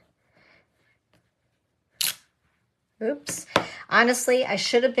that. Oops. Honestly, I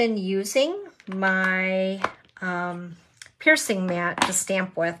should have been using my piercing mat to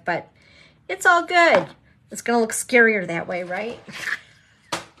stamp with, but it's all good. It's gonna look scarier that way, right?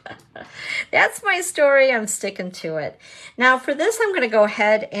 That's my story. I'm sticking to it. Now for this, I'm going to go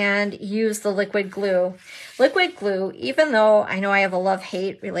ahead and use the liquid glue. Liquid glue, even though I know I have a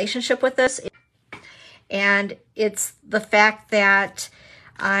love-hate relationship with this, and it's the fact that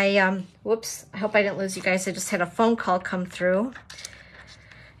whoops, I hope I didn't lose you guys. I just had a phone call come through.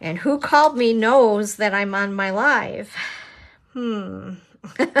 And who called me knows that I'm on my live. Why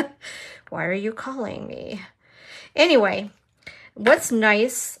are you calling me? Anyway, what's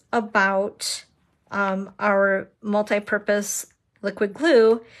nice about our multi-purpose liquid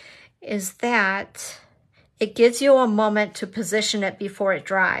glue is that it gives you a moment to position it before it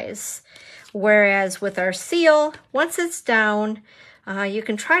dries. Whereas with our seal, once it's down, you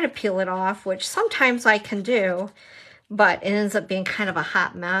can try to peel it off, which sometimes I can do, but it ends up being kind of a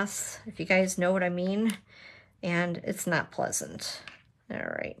hot mess, if you guys know what I mean, and it's not pleasant. All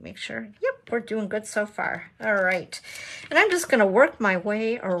right, make sure, yep, we're doing good so far. All right, and I'm just gonna work my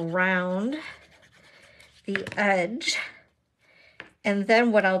way around the edge, and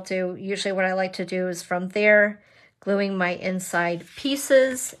then what I'll do, usually what I like to do is from there, gluing my inside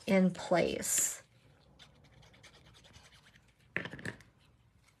pieces in place.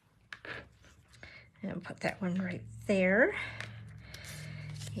 And put that one right there.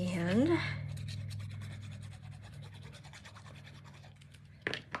 And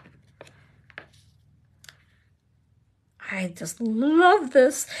I just love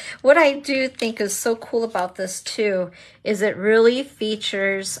this. What I do think is so cool about this too is it really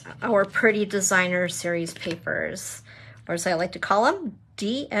features our Pretty Designer series papers, or as I like to call them,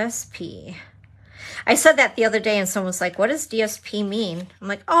 DSP. I said that the other day and someone was like, what does DSP mean? I'm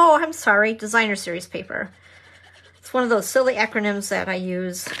like, oh, I'm sorry, Designer Series Paper. It's one of those silly acronyms that I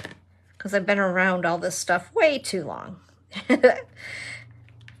use because I've been around all this stuff way too long.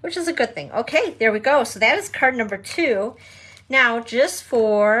 Which is a good thing. Okay, there we go. So that is card number 2. Now, just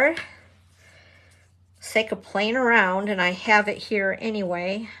for sake of playing around, and I have it here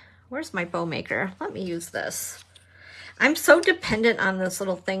anyway. Where's my bow maker? Let me use this. I'm so dependent on this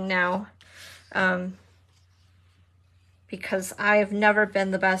little thing now. Because I've never been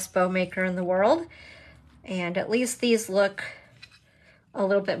the best bow maker in the world, and at least these look a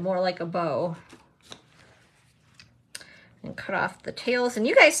little bit more like a bow. And cut off the tails, and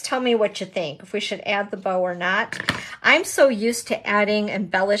you guys tell me what you think, if we should add the bow or not. I'm so used to adding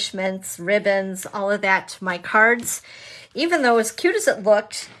embellishments, ribbons, all of that to my cards. Even though as cute as it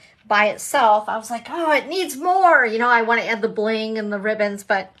looked by itself, I was like, oh, it needs more. You know, I want to add the bling and the ribbons,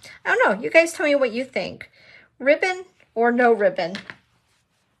 but I don't know. You guys tell me what you think. Ribbon or no ribbon?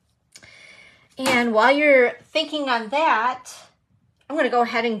 And while you're thinking on that, I'm going to go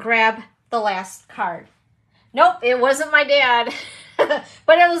ahead and grab the last card. Nope, it wasn't my dad,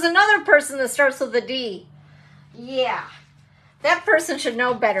 but it was another person that starts with a D. Yeah, that person should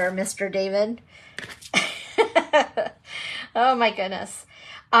know better, Mr. David. Oh my goodness.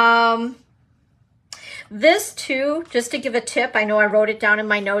 This too, just to give a tip, I know I wrote it down in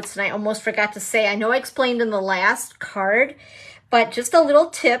my notes and I almost forgot to say, I know I explained in the last card, but just a little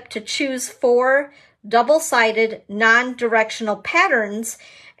tip to choose 4 double-sided non-directional patterns,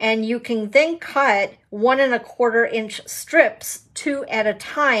 and you can then cut 1 1/4 inch strips 2 at a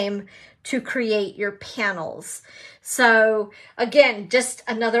time to create your panels. So again, just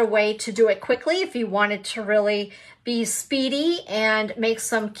another way to do it quickly if you wanted to really be speedy and make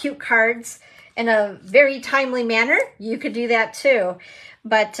some cute cards in a very timely manner. You could do that too.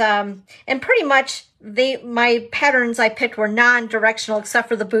 But, and pretty much my patterns I picked were non-directional except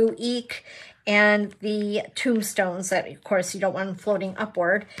for the Boo Eek and the tombstones that, of course, you don't want them floating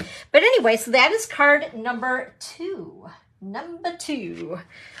upward. But anyway, so that is card number 2. Number 2.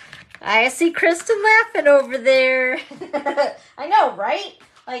 I see Kristen laughing over there. I know, right?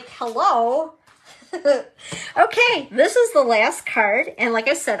 Like, hello. Okay, this is the last card. And like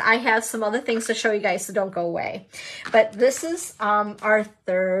I said, I have some other things to show you guys, so don't go away. But this is our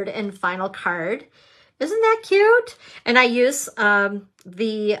third and final card. Isn't that cute? And I use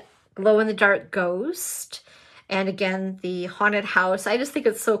the glow-in-the-dark ghost. And again, the haunted house. I just think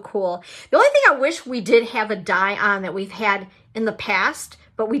it's so cool. The only thing I wish we did have a die on that we've had in the past,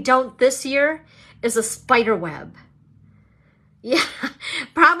 but we don't this year, is a spider web. Yeah,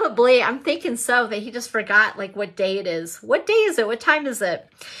 probably. I'm thinking so, that he just forgot like what day it is. What day is it? What time is it?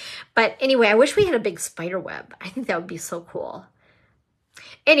 But anyway, I wish we had a big spider web. I think that would be so cool.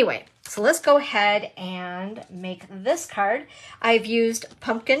 Anyway, so let's go ahead and make this card. I've used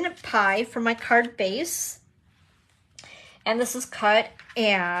pumpkin pie for my card base. And this is cut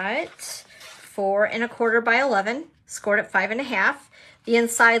at 4 1/4 by 11, scored at 5 1/2. The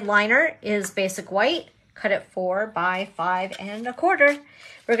inside liner is basic white, cut at 4 by 5 1/4.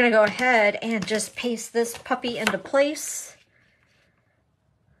 We're gonna go ahead and just paste this puppy into place,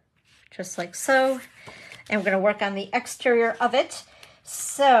 just like so. And we're gonna work on the exterior of it.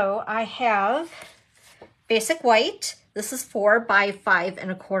 So I have basic white. This is 4 by 5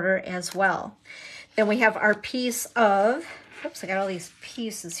 1/4 as well. Then we have our piece of, oops, I got all these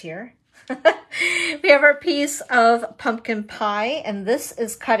pieces here. We have our piece of pumpkin pie, and this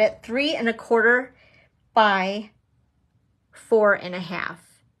is cut at 3 1/4 by 4 1/2.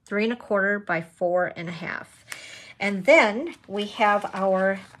 3 1/4 by 4 1/2. And then we have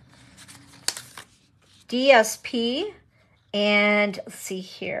our DSP, and let's see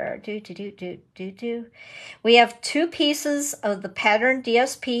here. We have 2 pieces of the pattern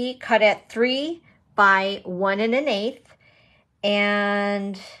DSP cut at 3 by 1 1/8.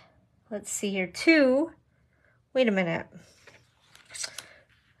 And let's see here, 2. Wait a minute.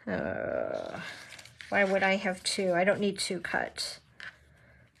 Why would I have 2? I don't need 2 cut.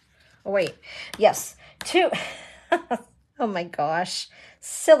 Oh, wait. Yes, 2. Oh my gosh.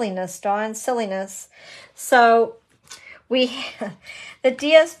 Silliness, Dawn, silliness. So the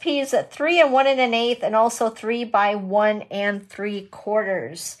DSP is at 3 1 1/8 and also 3 by 1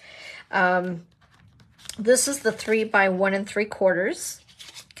 3/4. This is the 3 by 1 3/4.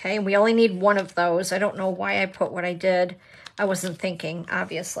 Okay, we only need 1 of those. I don't know why I put what I did. I wasn't thinking,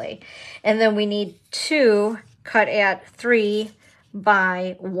 obviously. And then we need 2 cut at 3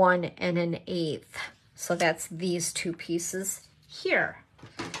 by 1 1/8. So that's these 2 pieces here.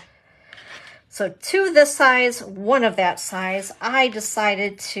 So 2 this size, 1 of that size. I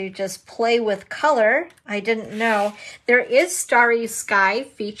decided to just play with color. I didn't know. There is Starry Sky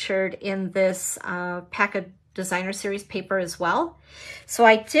featured in this pack of designer series paper as well. So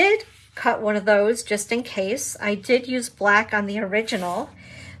I did cut one of those just in case. I did use black on the original,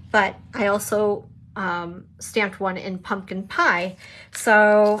 but I also stamped one in pumpkin pie.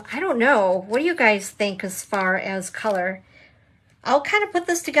 So I don't know. What do you guys think as far as color? I'll kind of put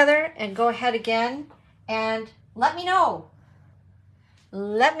this together and go ahead again and let me know.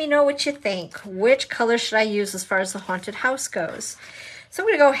 Let me know what you think. Which color should I use as far as the haunted house goes? So I'm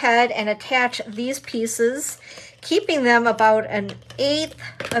going to go ahead and attach these pieces, keeping them about 1/8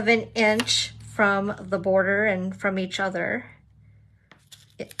 of an inch from the border and from each other,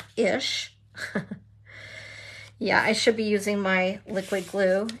 ish. Yeah, I should be using my liquid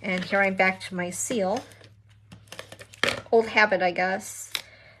glue, and here I'm back to my seal. Old habit, I guess.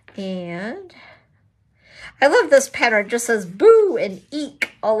 And I love this pattern. It just says boo and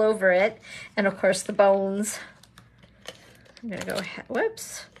eek all over it. And of course the bones. I'm gonna go ahead,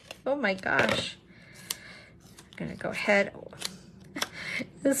 whoops. Oh my gosh. I'm gonna go ahead.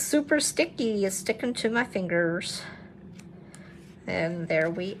 It's super sticky, it's sticking to my fingers. And there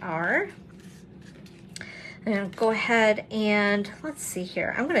we are. And go ahead and, let's see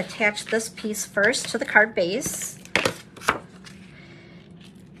here. I'm gonna attach this piece first to the card base.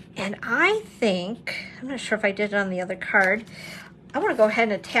 And I think, I'm not sure if I did it on the other card, I want to go ahead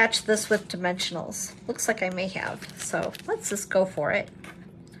and attach this with dimensionals. Looks like I may have. So let's just go for it.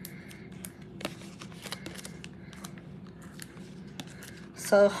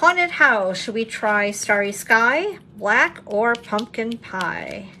 So haunted house, should we try Starry Sky, black, or pumpkin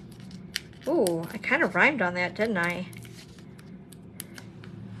pie? Ooh, I kind of rhymed on that, didn't I?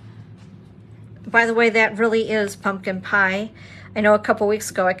 By the way, that really is pumpkin pie. I know a couple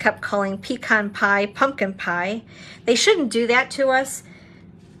weeks ago I kept calling pecan pie pumpkin pie. They shouldn't do that to us.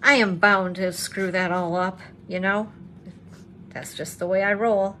 I am bound to screw that all up, you know? That's just the way I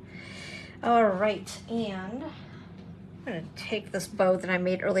roll. All right, and I'm gonna take this bow that I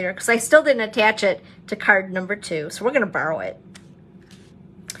made earlier because I still didn't attach it to card number 2, so we're gonna borrow it.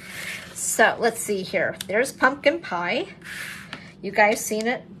 So let's see here. There's pumpkin pie. You guys seen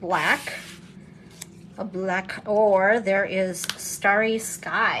it? Black. A black, or there is starry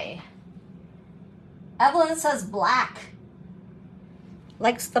sky. Evelyn says black.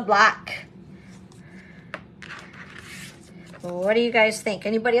 Likes the black. What do you guys think?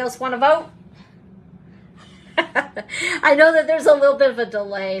 Anybody else want to vote? I know that there's a little bit of a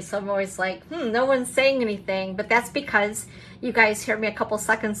delay, so I'm always like, no one's saying anything, but that's because you guys hear me a couple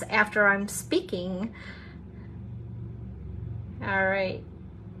seconds after I'm speaking. All right.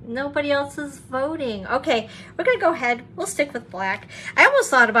 Nobody else is voting. Okay, we're gonna go ahead. We'll stick with black. I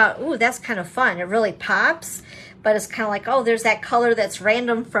almost thought about, ooh, that's kind of fun. It really pops, but it's kind of like, oh, there's that color that's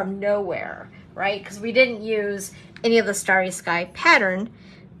random from nowhere, right? Because we didn't use any of the starry sky pattern,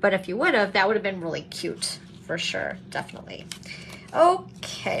 but if you would have, that would have been really cute for sure, definitely.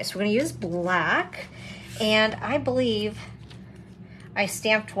 Okay, so we're gonna use black, and I believe I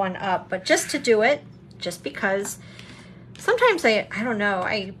stamped one up, but just to do it, just because sometimes I don't know,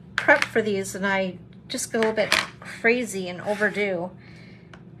 I prep for these and I just go a little bit crazy and overdue.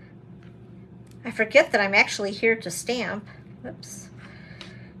 I forget that I'm actually here to stamp. Whoops.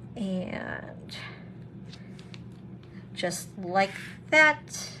 And just like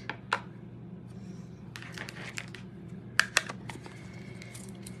that.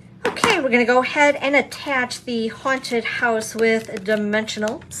 Okay, we're gonna go ahead and attach the haunted house with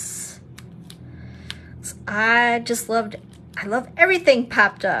dimensionals. I love everything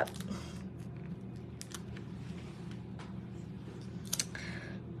popped up.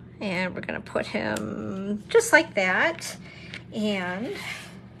 And we're gonna put him just like that. And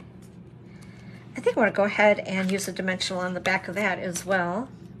I think I wanna go ahead and use a dimensional on the back of that as well.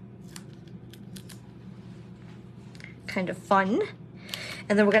 Kind of fun.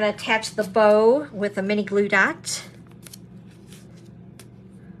 And then we're gonna attach the bow with a mini glue dot.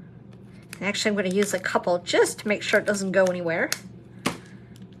 Actually, I'm going to use a couple just to make sure it doesn't go anywhere.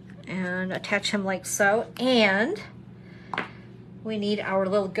 And attach him like so. And we need our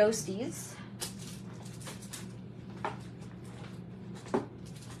little ghosties.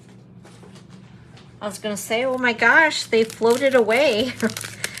 I was going to say, oh my gosh, they floated away.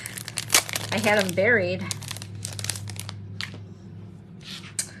 I had them buried.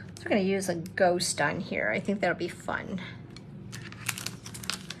 So we're going to use a ghost on here. I think that'll be fun.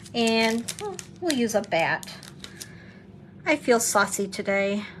 And we'll use a bat. I feel saucy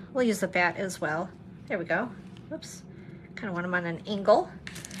today. We'll use a bat as well. There we go. Oops. Kind of want them on an angle.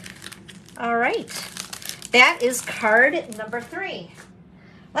 All right. That is card number 3.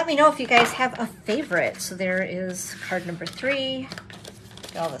 Let me know if you guys have a favorite. So there is card number 3.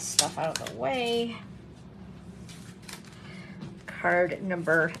 Get all this stuff out of the way. Card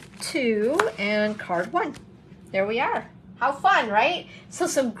number 2 and card 1. There we are. How fun, right? So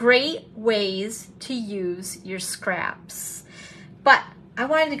some great ways to use your scraps. But I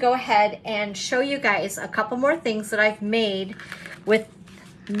wanted to go ahead and show you guys a couple more things that I've made with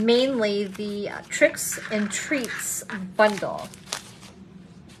mainly the Tricks and Treats bundle.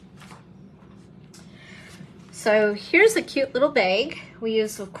 So here's a cute little bag. We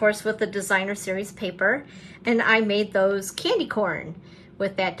use, of course, with the Designer Series paper. And I made those candy corn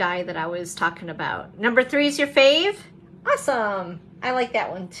with that die that I was talking about. Number 3 is your fave? Awesome. I like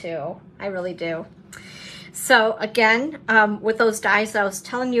that one too. I really do. So again, with those dies that I was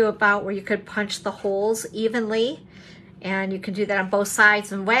telling you about where you could punch the holes evenly, and you can do that on both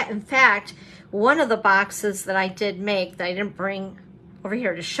sides. And in fact, one of the boxes that I did make that I didn't bring over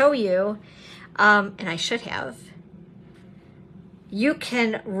here to show you, and I should have, you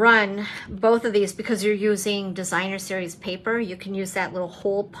can run both of these because you're using Designer Series paper. You can use that little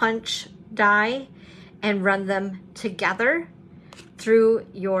hole punch die and run them together through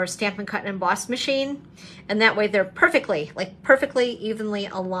your Stampin' Cut and Emboss machine. And that way they're perfectly evenly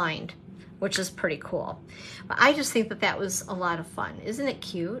aligned, which is pretty cool. But I just think that that was a lot of fun. Isn't it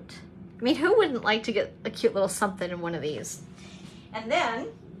cute? I mean, who wouldn't like to get a cute little something in one of these? And then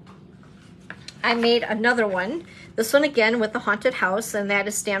I made another one. This one again with the haunted house, and that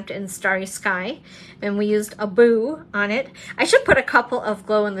is stamped in Starry Sky. And we used a boo on it. I should put a couple of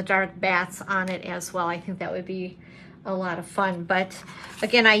glow in the dark bats on it as well. I think that would be a lot of fun. But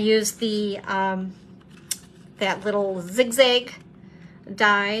again, I used the that little zigzag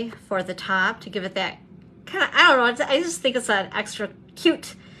die for the top to give it that kind of, I don't know, I just think it's an extra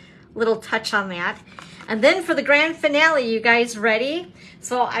cute little touch on that. And then for the grand finale, you guys ready?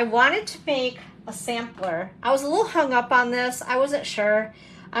 So I wanted to make a sampler. I was a little hung up on this. I wasn't sure.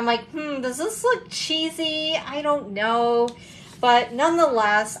 I'm like, does this look cheesy? I don't know. But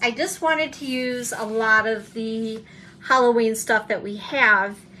nonetheless, I just wanted to use a lot of the Halloween stuff that we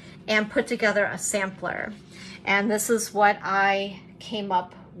have and put together a sampler. And this is what I came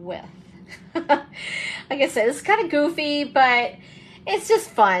up with. Like I said, it's kind of goofy, but it's just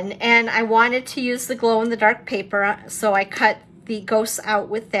fun. And I wanted to use the glow-in-the-dark paper, so I cut the ghosts out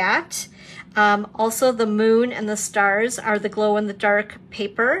with that. Also, the moon and the stars are the glow-in-the-dark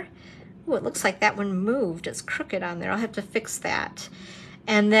paper. Ooh, it looks like that one moved. It's crooked on there. I'll have to fix that.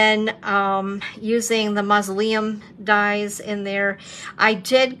 And then using the mausoleum dies in there, I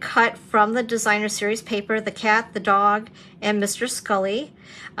did cut from the designer series paper the cat, the dog, and Mr. Scully.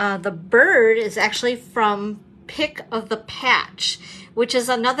 The bird is actually from Pick of the Patch, which is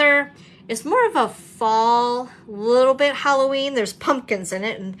another, it's more of a fall, little bit Halloween. There's pumpkins in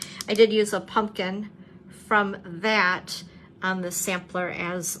it, and I did use a pumpkin from that on the sampler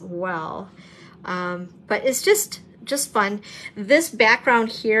as well. But it's just fun. This background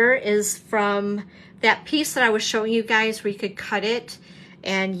here is from that piece that I was showing you guys where you could cut it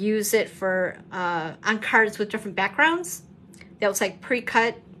and use it for on cards with different backgrounds. That was like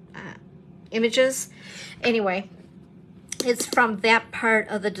pre-cut images. Anyway, it's from that part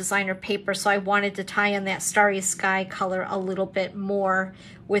of the designer paper, so I wanted to tie in that starry sky color a little bit more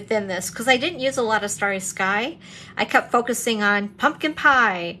within this because I didn't use a lot of starry sky. I kept focusing on pumpkin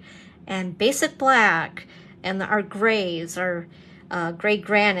pie and basic black and our grays, our gray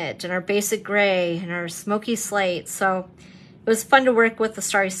granite and our basic gray and our smoky slate. So it was fun to work with the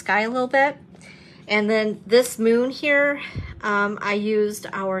starry sky a little bit. And then this moon here, I used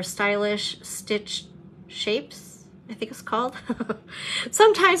our stylish stitch shapes, I think it's called.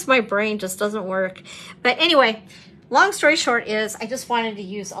 Sometimes my brain just doesn't work. But anyway, long story short is I just wanted to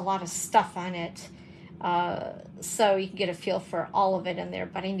use a lot of stuff on it so you can get a feel for all of it in there.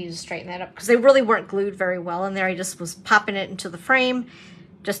 But I need to straighten that up because they really weren't glued very well in there. I just was popping it into the frame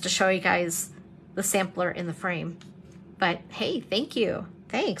just to show you guys the sampler in the frame. But hey, thank you.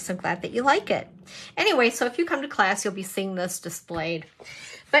 Thanks. I'm glad that you like it. Anyway, so if you come to class, you'll be seeing this displayed.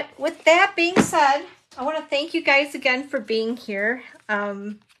 But with that being said, I want to thank you guys again for being here.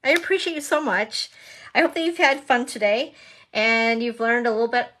 I appreciate you so much. I hope that you've had fun today and you've learned a little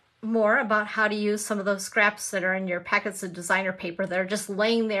bit more about how to use some of those scraps that are in your packets of designer paper that are just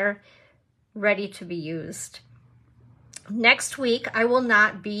laying there ready to be used. Next week, I will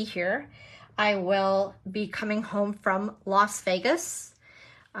not be here. I will be coming home from Las Vegas.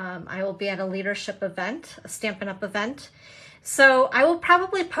 I will be at a leadership event, a Stampin' Up event. So I will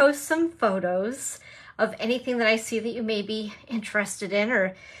probably post some photos of anything that I see that you may be interested in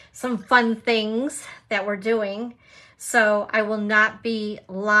or some fun things that we're doing. So I will not be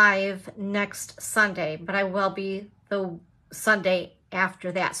live next Sunday, but I will be the Sunday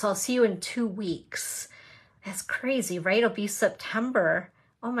after that. So I'll see you in 2 weeks. That's crazy, right? It'll be September.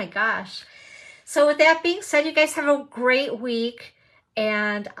 Oh my gosh. So with that being said, you guys have a great week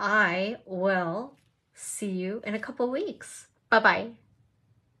and I will see you in a couple weeks. Bye-bye.